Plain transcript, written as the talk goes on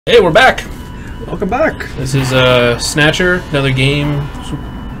Hey, we're back! Welcome back! This is Snatcher, another game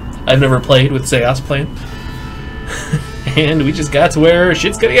I've never played with Zaos playing. And we just got to where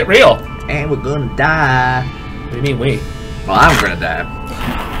shit's gonna get real! And we're gonna die. What do you mean, we? Well, I'm gonna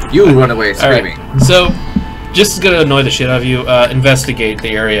die. You run away screaming. Right. So, just gonna annoy the shit out of you, investigate the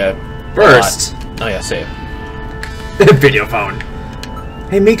area First! Oh yeah, save. Video phone.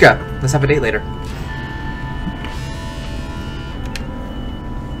 Hey Mika, let's have a date later.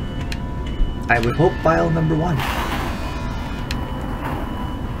 I would hope file number 1.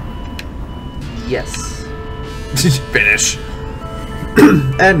 Yes. Finish.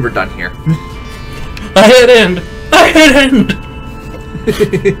 And we're done here. I hit end! I hit end!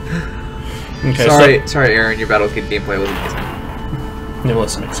 Okay, sorry, Aaron. Your Battlecade gameplay was amazing. Yeah, well,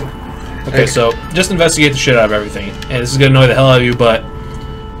 it's amazing. Okay, so just investigate the shit out of everything, and this is gonna annoy the hell out of you, but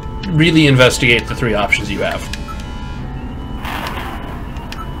really investigate the 3 options you have.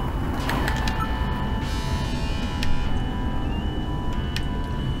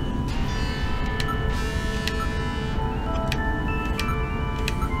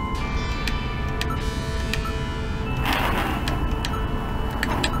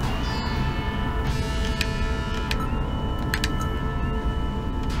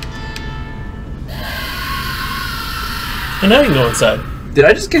 And now you can go inside. Did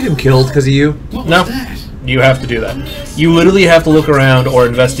I just get him killed because of you? No. You have to do that. You literally have to look around or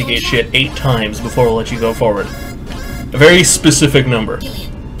investigate shit 8 times before we'll let you go forward. A very specific number.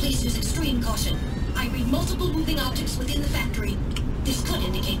 Please use extreme caution. I read multiple moving objects within the factory. This could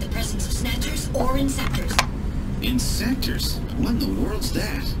indicate the presence of Snatchers or Insectors. Insectors? What in the world's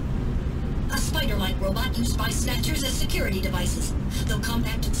that? A spider-like robot used by Snatchers as security devices. Though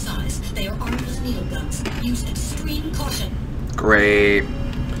compact in size, they are armed with needle guns. Use extreme caution. Great.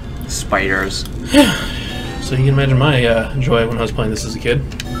 Spiders. So you can imagine my joy when I was playing this as a kid.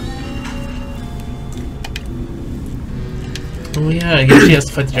 Oh yeah, I guess he has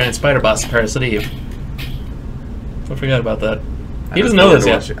to fight the giant spider boss in Paris City. I forgot about that. He doesn't know this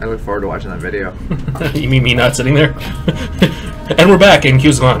yet. I look forward to watching that video. You mean me not sitting there? And we're back, and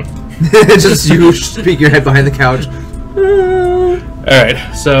Q's gone. Just you peek your head behind the couch.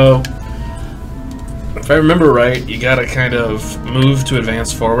 Alright, so if I remember right, you gotta kind of move to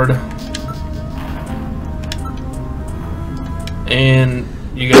advance forward. And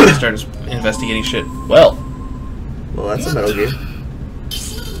you gotta start investigating shit. Well, that's a Metal Gear.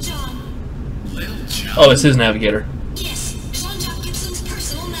 It's Little John. Little John? oh, it's his navigator. Yes, John Gibson's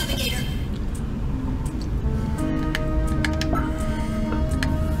personal navigator.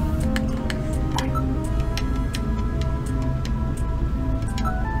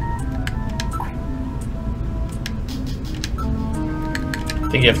 I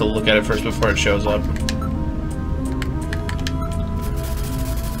think you have to look at it first before it shows up.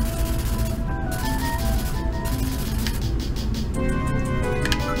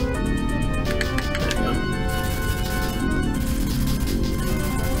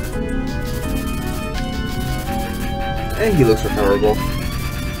 And he looks recoverable.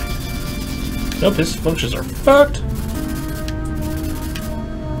 Nope, his functions are fucked.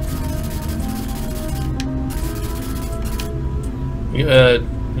 You,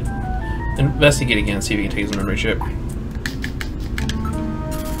 investigate again, see if you can take his memory chip. Well,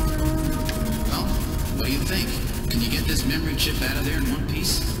 what do you think? Can you get this memory chip out of there in one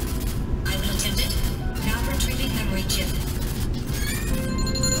piece? I will attempt it. Now retrieving memory chip.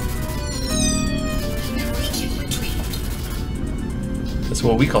 Memory chip retrieved. That's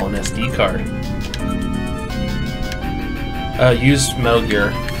what we call an SD card. Use Metal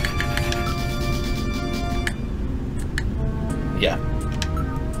Gear. Yeah.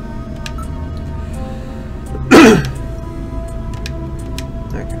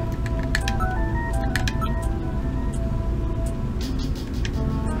 Okay.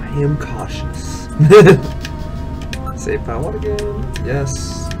 I am cautious. Save file 1 again.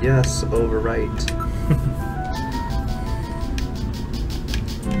 Yes, yes, overwrite.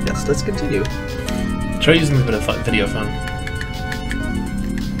 Yes, let's continue. Try using the video phone.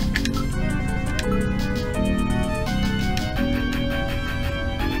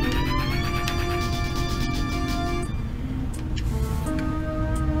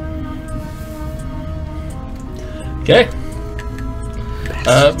 Okay.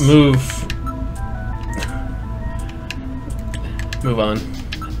 Move on.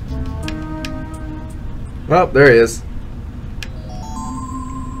 Well, there he is.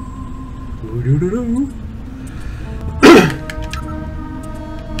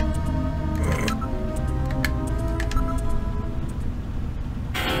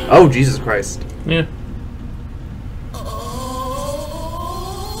 Oh, Jesus Christ. Yeah. Oh.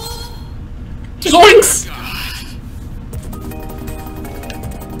 Zoinks!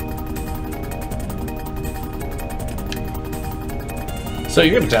 So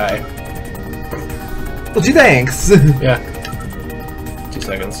you're gonna die. Well, gee, thanks. Yeah. 2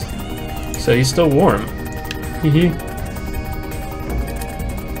 seconds. So he's still warm. Hehe.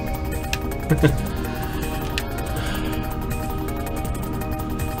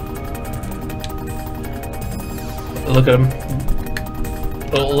 Look at him.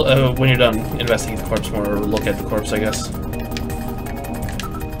 Well, when you're done, investigate the corpse more, or look at the corpse, I guess.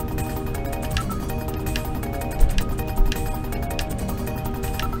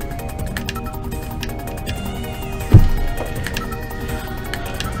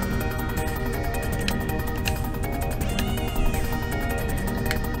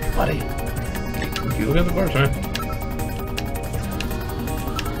 Buddy, you look at the corpse, man.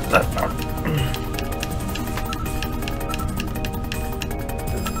 That far.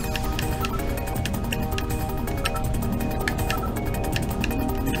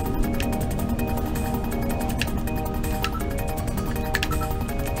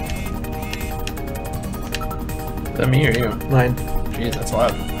 Is that me or you? Mine. Jeez, that's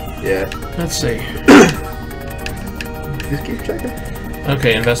loud. Yeah. Let's see. Just keep checking.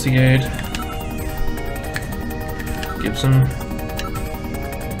 Okay, investigate. Gibson.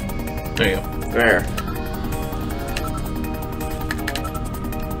 There you go. There.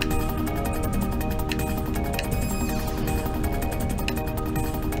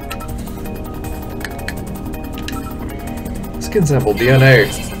 Skin sample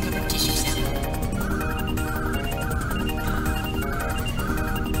DNA.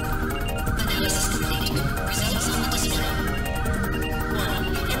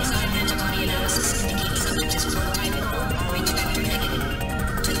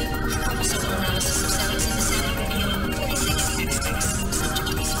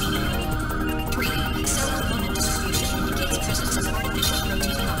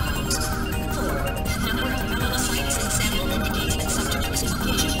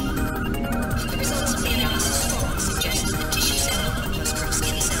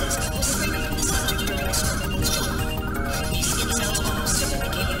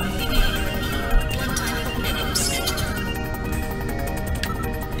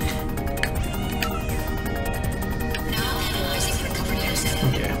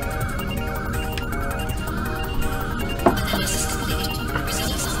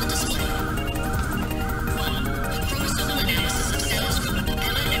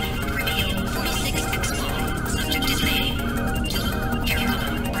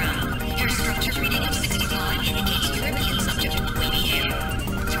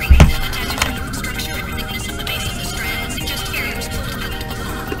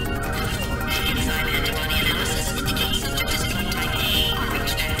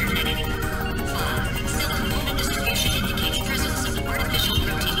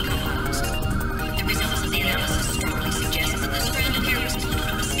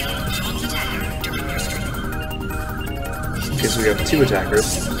 Okay, so we have 2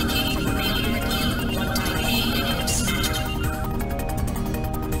 attackers.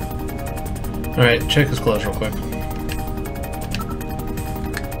 Alright, check his clothes real quick.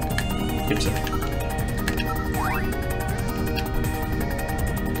 Gibson.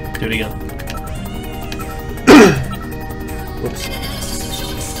 Do it again. Whoops.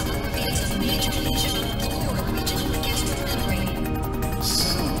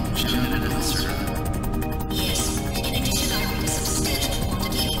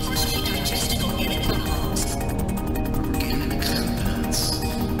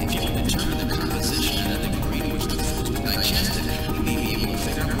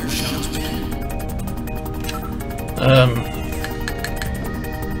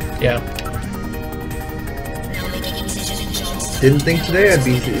 Yeah. Didn't think today I'd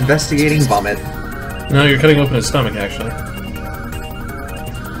be investigating vomit. No, you're cutting open his stomach, actually.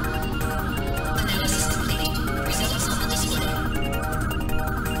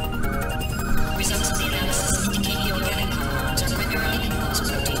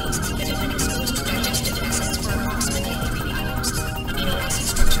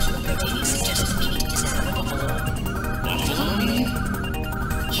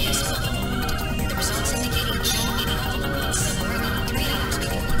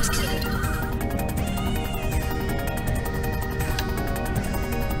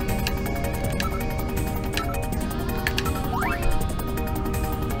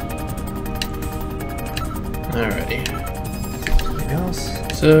 Alrighty. Anything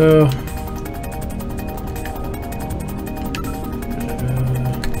else? So...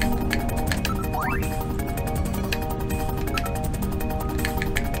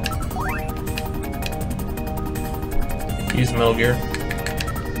 Use Metal Gear.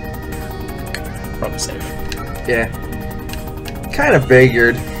 Probably safe. Yeah. Kind of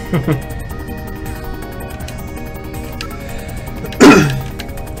figured.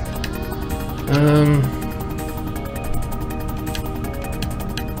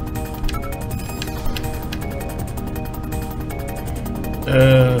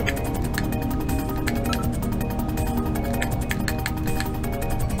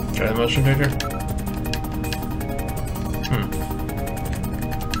 Try the motion picture.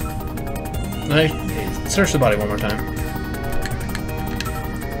 Search the body one more time.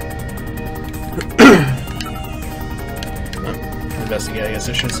 Investigate, I guess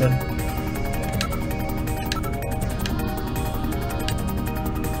I should have said.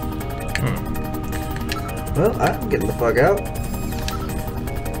 Well, I'm getting the fuck out.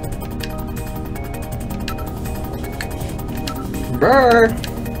 Brr.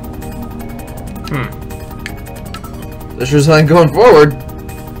 This sure ain't going forward.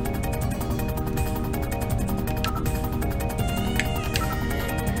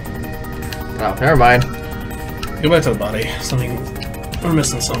 Oh, never mind. Go back to the body. Something. We're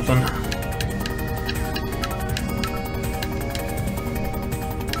missing something.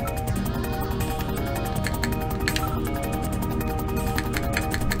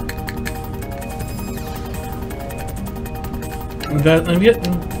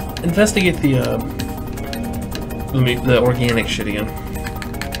 Investigate the organic shit again.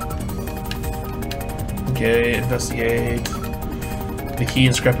 Okay, investigate the key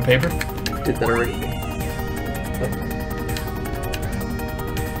and scrap of paper. Did that already.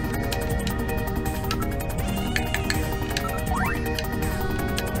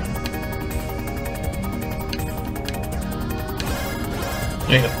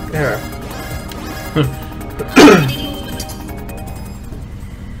 There you go. Yeah.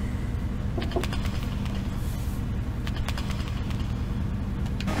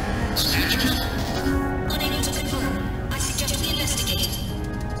 Unable to confirm. I suggest we investigate.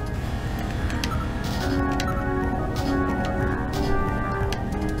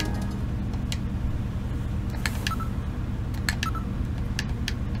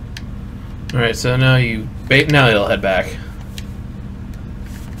 Alright, so now you'll head back.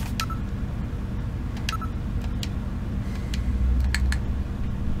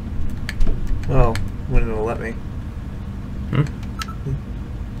 Oh, when it'll let me. Hmm?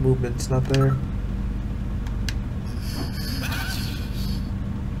 Movement's not there.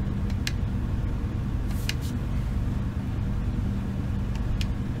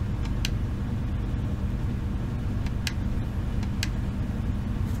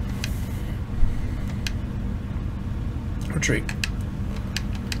 Retreat.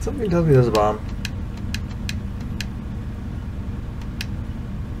 Something tells me there's a bomb.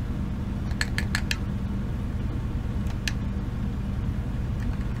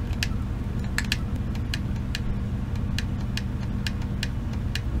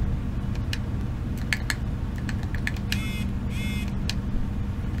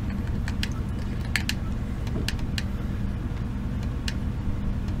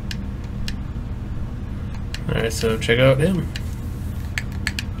 Alright, so check out him.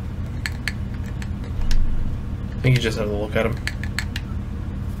 I think you just have to look at him.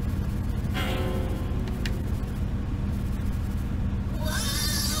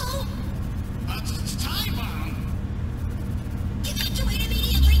 Whoa! It's time bomb. Evacuate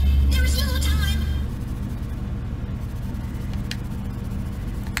immediately! There is no time!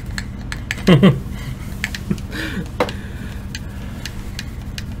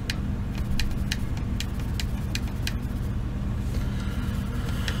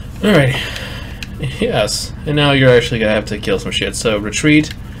 Alright. Yes. And now you're actually gonna have to kill some shit. So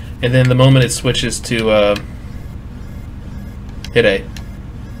retreat, and then the moment it switches to hit A.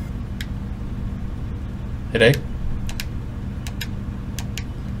 Hit A.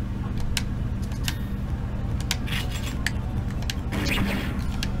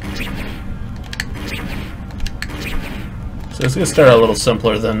 So it's gonna start out a little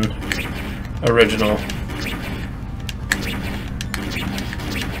simpler than original.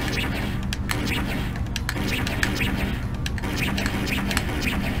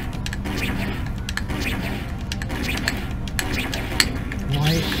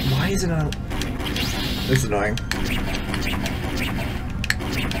 Why is it not? This is annoying.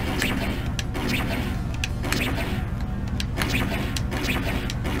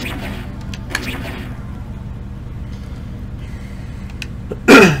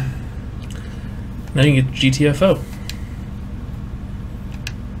 Now you get GTFO.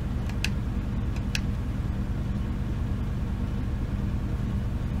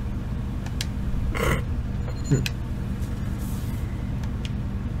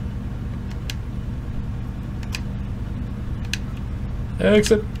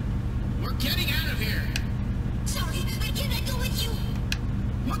 Exit. We're getting out of here. Sorry, I cannot go with you.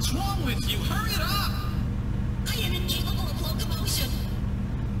 What's wrong with you? Hurry it up. I am incapable of locomotion.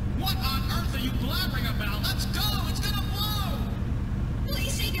 What on earth are you blabbering about? Let's go. It's gonna blow.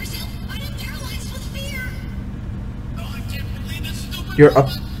 Please save yourself. I am paralyzed with fear. Oh, I can't believe this stupid You're a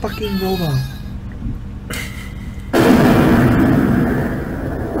robot. fucking robot.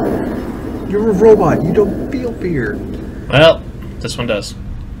 You're a robot. You don't feel fear. Well, this one does.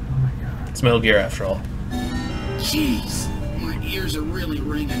 Oh my god. It's Metal Gear after all. Jeez, my ears are really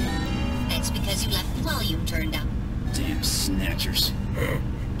ringing. That's because you left the volume turned up. Damn snatchers.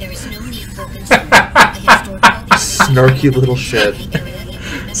 There is no need for concern. I have stored all the Snarky little shit.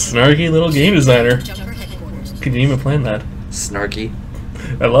 Snarky little game designer. Junker headquarters. Couldn't even plan that. Snarky.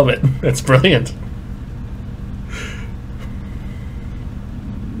 I love it. That's brilliant.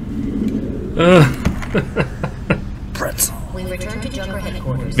 Pretzel. We return to Junker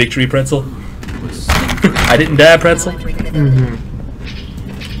headquarters. Victory pretzel. I didn't die pretzel. Mm-hmm.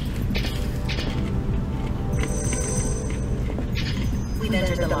 We've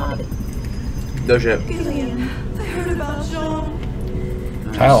entered the lobby. No shit. Gillian, I heard about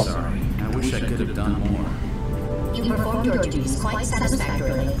Jean. How? Sorry, I wish I could have done more. You performed your duties quite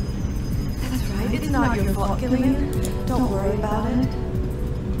satisfactorily. That's right, it's not your fault, Gillian. Don't worry about it.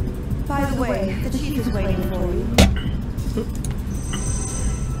 By the way, the chief is waiting for you.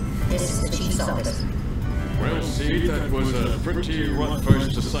 This is the chief's office. Well, see, that was a pretty rough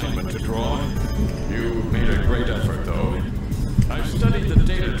first assignment to draw. You made a great effort, though. I've studied the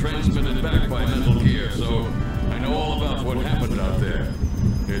data transmitted back by Metal Gear, so I know all about what happened out there.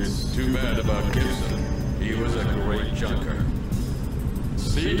 It's too bad about Gibson. He was a great junker.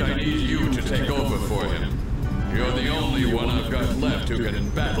 Seed, I need you to take over for him. You're the only one I've got left who can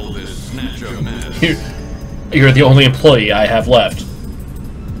battle this Snatcher menace. You're the only employee I have left.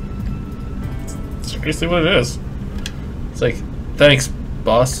 That's basically what it is. It's like, thanks,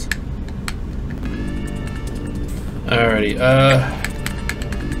 boss. Alrighty,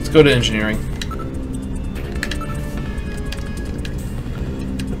 let's go to engineering.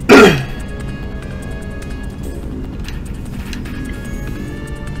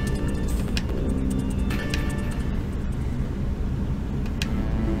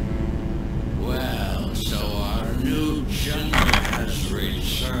 Well, so our new junker has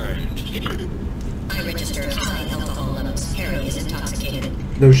returned. I registered high alcohol levels. Harry is intoxicated.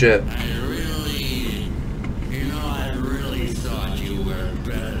 No shit. I really thought you were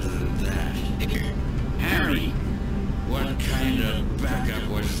better than that. Harry, what kind of backup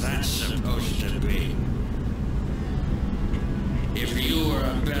was that supposed to be? If you were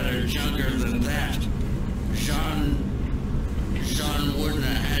a better junker than that, Sean wouldn't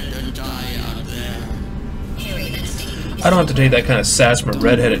have had to die out there. Harry, that statement is I don't have to date that kind of sass from a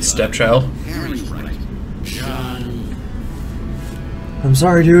redheaded stepchild. Harry's right. John, I'm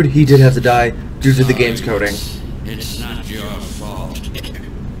sorry, dude. He did have to die due to the game's coding. it's not your fault.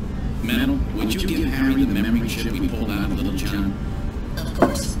 Metal, would you give Harry the memory chip we pulled out of Little John? Of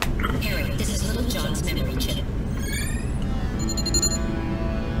course. Harry, this is Little John's memory chip.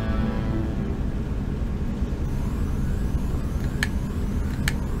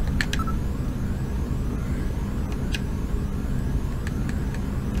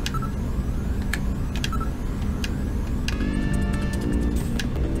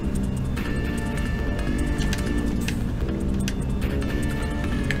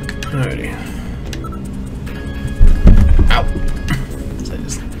 Alrighty. Ow. So I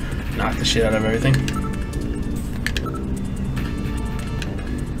just knocked the shit out of everything.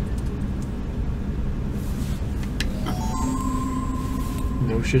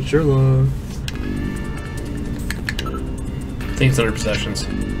 No shit, Sherlock. I think it's under possessions.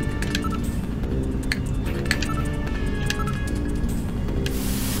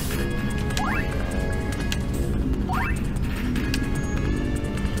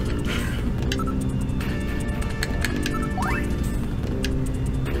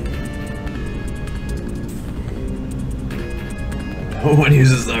 No one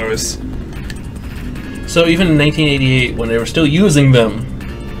uses those. So even in 1988, when they were still using them,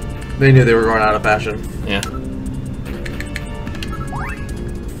 They knew they were going out of fashion. yeah.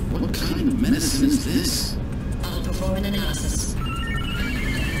 What kind of medicine is this? I'll perform an analysis.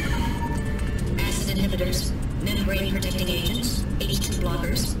 Acid inhibitors, membrane-protecting agents, H2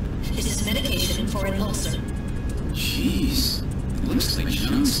 blockers. This is medication for an ulcer. Jeez. Looks like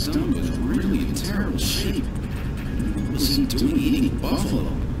John Stone was really in terrible shape. What was he doing eating buffalo?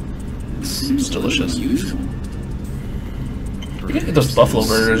 It seems It's delicious. unusual. You can get those buffalo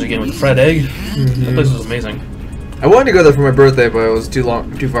burgers again with fried egg. That place was amazing. I wanted to go there for my birthday, but it was too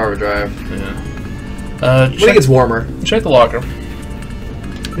far of a drive. Yeah. When it gets warmer. Check the locker.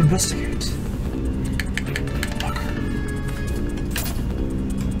 Investigate. Locker.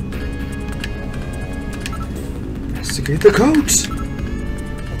 Investigate the coat.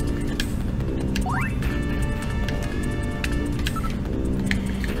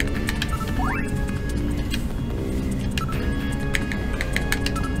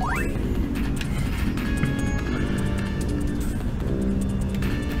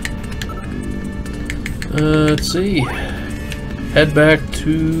 Let's see. Head back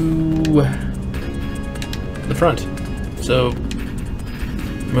to the front. So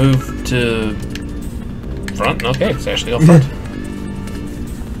move to front. Okay, it's actually up front.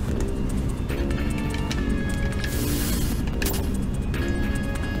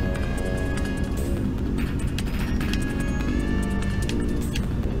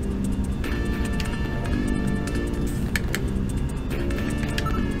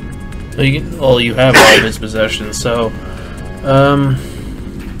 Well, you have all of his possessions, so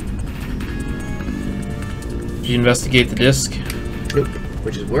did you investigate the disc? Nope.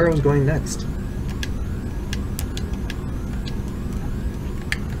 Which is where I was going next.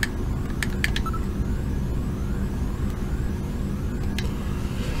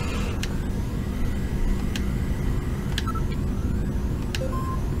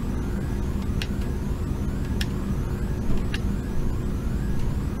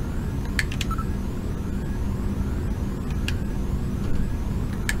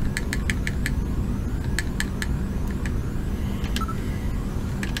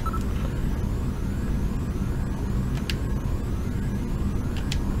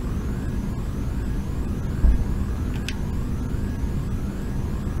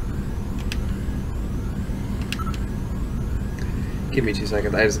 Give me 2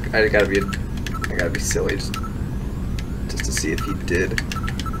 seconds. I gotta be silly just to see if he did.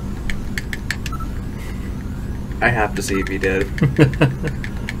 I have to see if he did.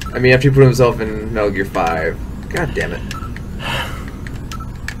 I mean, after he put himself in Metal Gear 5. God damn it.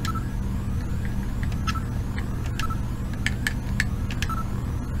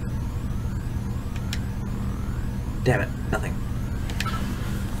 Damn it. Nothing.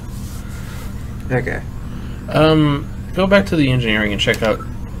 Okay. Go back to the engineering and check out.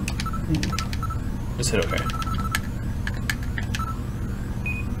 Just hit OK.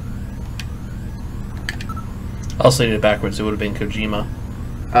 I'll say it backwards. It would have been Kojima.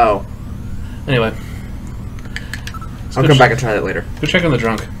 Oh. Anyway. I'll come back and try that later. Go check on the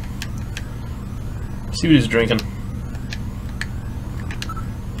drunk. See what he's drinking.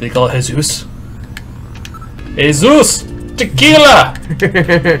 They call it Jesus. Jesus! Tequila!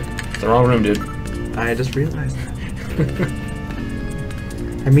 It's the wrong room, dude. I just realized that.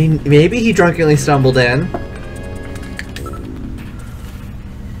 I mean, maybe he drunkenly stumbled in.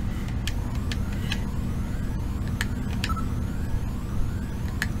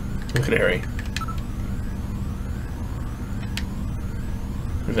 Look at Harry.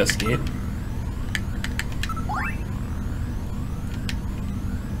 Investigate.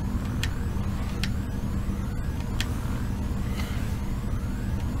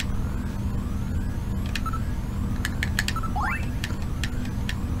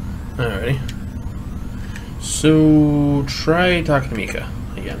 Alrighty. So try talking to Mika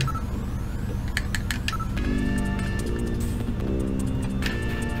again.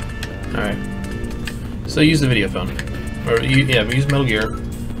 Alright. So use the video phone. Or yeah, use Metal Gear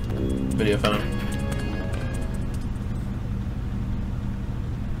video phone.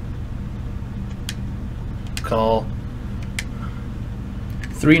 Call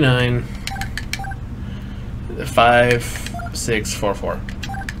 395644.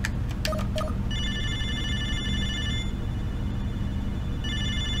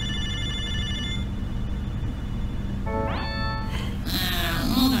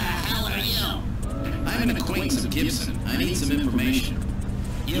 I need some information.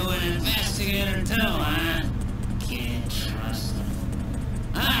 You an investigator too, huh? Can't trust them.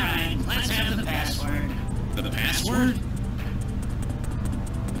 Alright, let's have the password. The password?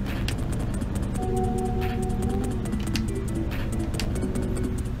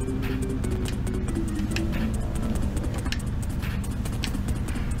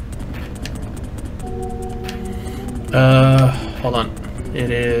 Hold on.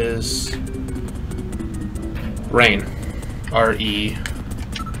 It is Rain. R-E-I-G-N.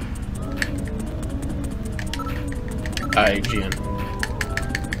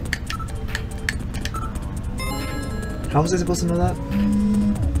 How was I supposed to know that?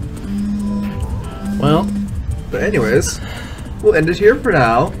 Well. But anyways, we'll end it here for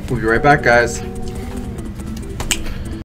now. We'll be right back, guys.